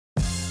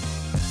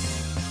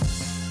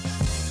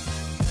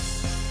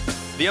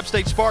The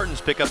Upstate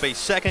Spartans pick up a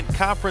second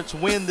conference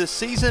win this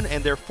season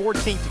and their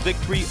 14th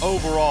victory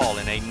overall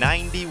in a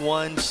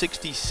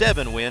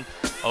 91-67 win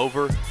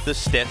over the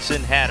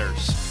Stetson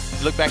Hatters.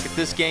 Look back at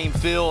this game,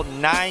 Phil.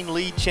 9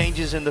 lead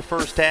changes in the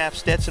first half.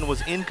 Stetson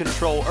was in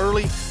control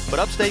early, but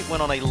Upstate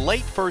went on a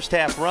late first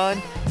half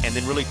run and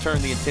then really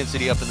turned the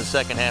intensity up in the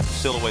second half to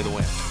seal away the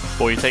win.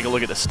 Boy, you take a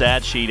look at the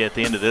stat sheet at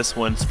the end of this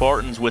one.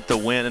 Spartans with the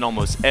win in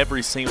almost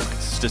every single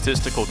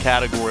statistical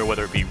category,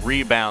 whether it be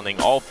rebounding,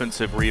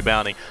 offensive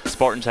rebounding.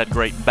 Spartans had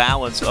great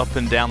balance up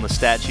and down the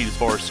stat sheet as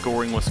far as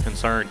scoring was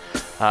concerned.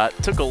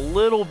 Took a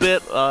little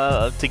bit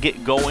to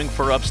get going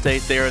for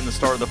Upstate there in the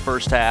start of the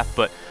first half,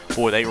 but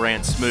boy, they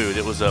ran smooth.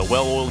 It was a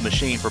well-oiled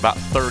machine for about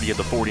 30 of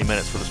the 40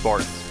 minutes for the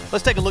Spartans.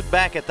 Let's take a look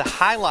back at the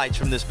highlights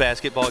from this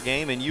basketball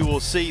game, and you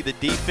will see the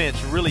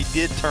defense really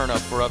did turn up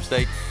for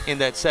Upstate in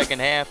that second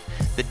half.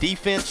 The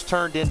defense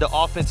turned into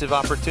offensive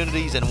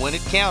opportunities, and when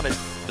it counted,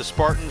 the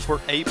Spartans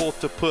were able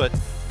to put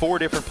 4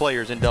 different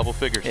players in double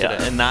figures today.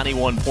 And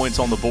 91 points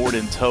on the board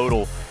in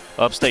total.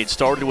 Upstate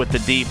started with the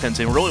defense,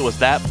 and really was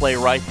that play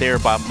right there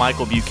by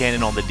Michael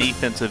Buchanan on the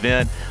defensive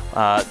end.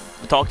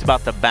 We talked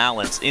about the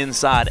balance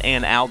inside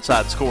and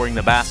outside scoring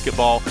the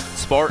basketball.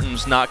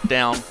 Spartans knocked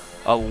down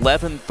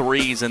 11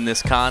 threes in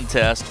this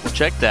contest. Well,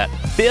 check that,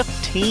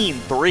 15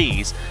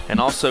 threes, and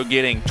also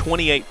getting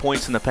 28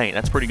 points in the paint.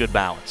 That's pretty good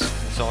balance.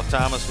 We saw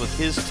Thomas with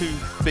his 2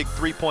 big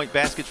 3-point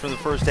baskets from the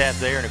first half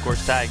there, and of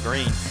course Ty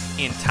Greene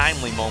in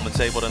timely moments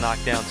able to knock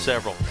down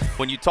several.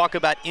 When you talk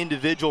about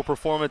individual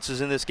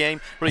performances in this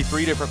game, really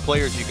 3 different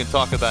players you can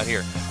talk about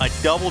here. A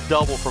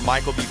double-double for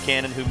Michael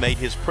Buchanan, who made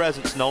his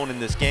presence known in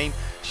this game.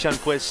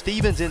 Shunquez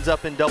Stevens ends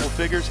up in double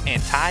figures,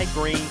 and Ty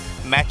Greene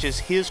matches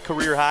his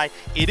career high.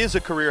 It is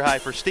a career high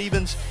for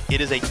Stevens.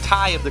 It is a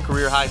tie of the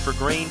career high for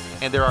Greene,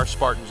 and there are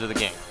Spartans of the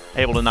game.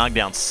 Able to knock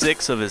down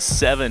 6 of his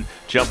 7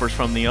 jumpers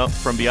from beyond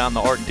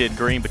the arc did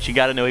Greene, but you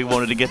got to know he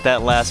wanted to get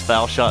that last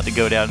foul shot to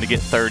go down to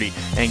get 30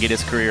 and get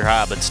his career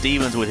high. But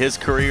Stevens with his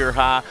career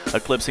high,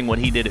 eclipsing what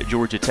he did at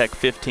Georgia Tech,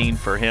 15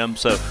 for him.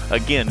 So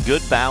again,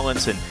 good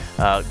balance, and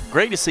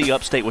great to see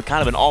Upstate with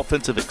kind of an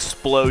offensive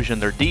explosion.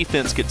 Their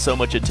defense gets so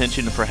much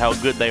attention for how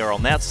good they are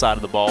on that side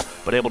of the ball,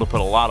 but able to put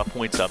a lot of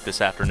points up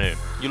this afternoon.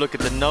 You look at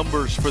the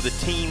numbers for the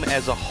team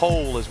as a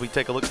whole as we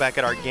take a look back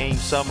at our game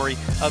summary.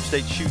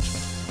 Upstate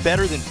shoots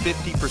better than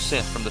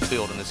 50% from the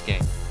field in this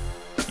game.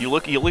 You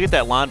look at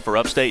that line for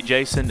Upstate,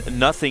 Jason,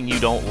 nothing you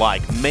don't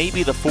like.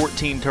 Maybe the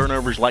 14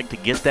 turnovers, like to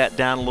get that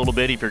down a little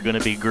bit if you're going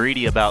to be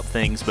greedy about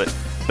things, but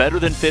better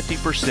than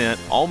 50%,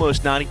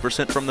 almost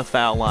 90% from the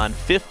foul line,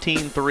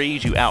 15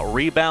 threes, you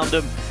out-rebound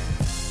them.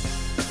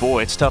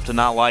 Boy, it's tough to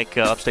not like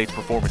Upstate's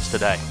performance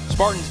today.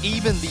 Spartans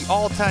even the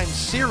all-time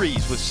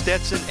series with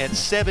Stetson at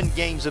 7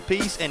 games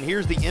apiece, and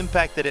here's the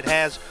impact that it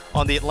has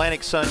on the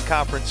Atlantic Sun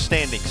Conference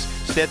standings.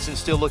 Stetson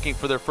still looking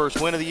for their first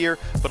win of the year,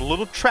 but a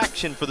little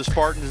traction for the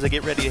Spartans as they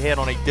get ready to head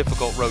on a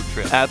difficult road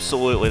trip.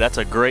 Absolutely, that's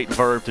a great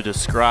verb to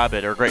describe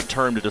it, or a great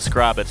term to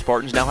describe it.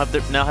 Spartans now have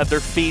their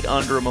feet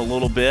under them a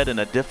little bit in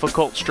a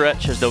difficult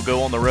stretch as they'll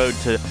go on the road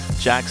to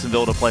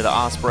Jacksonville to play the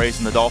Ospreys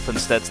and the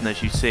Dolphins. Stetson,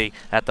 as you see,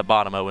 at the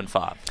bottom,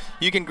 0-5.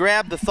 You can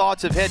grab the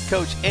thoughts of head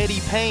coach Eddie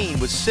Payne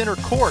with Center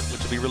Court,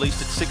 which will be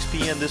released at 6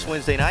 p.m. this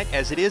Wednesday night,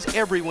 as it is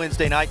every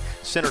Wednesday night.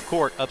 Center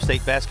Court,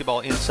 Upstate Basketball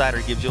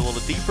Insider, gives you a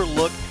little deeper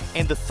look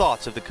and the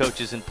thoughts of the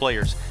coaches and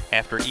players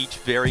after each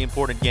very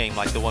important game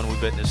like the one we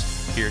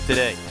witnessed here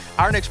today.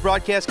 Our next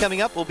broadcast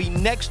coming up will be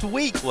next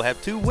week. We'll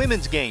have 2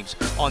 women's games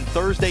on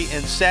Thursday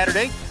and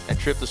Saturday. That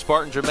trip the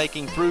Spartans are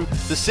making through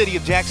the city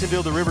of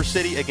Jacksonville to River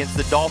City against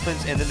the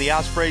Dolphins and then the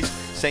Ospreys.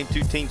 Same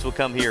 2 teams will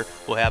come here.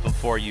 We'll have them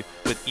for you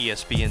with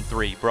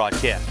ESPN3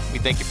 broadcast. We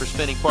thank you for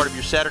spending part of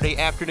your Saturday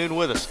afternoon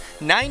with us.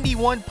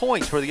 91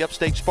 points for the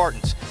Upstate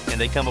Spartans, and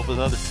they come up with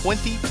another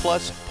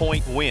 20-plus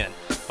point win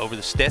over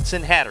the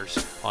Stetson Hatters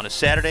on a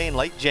Saturday in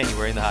late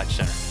January in the Hodge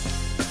Center.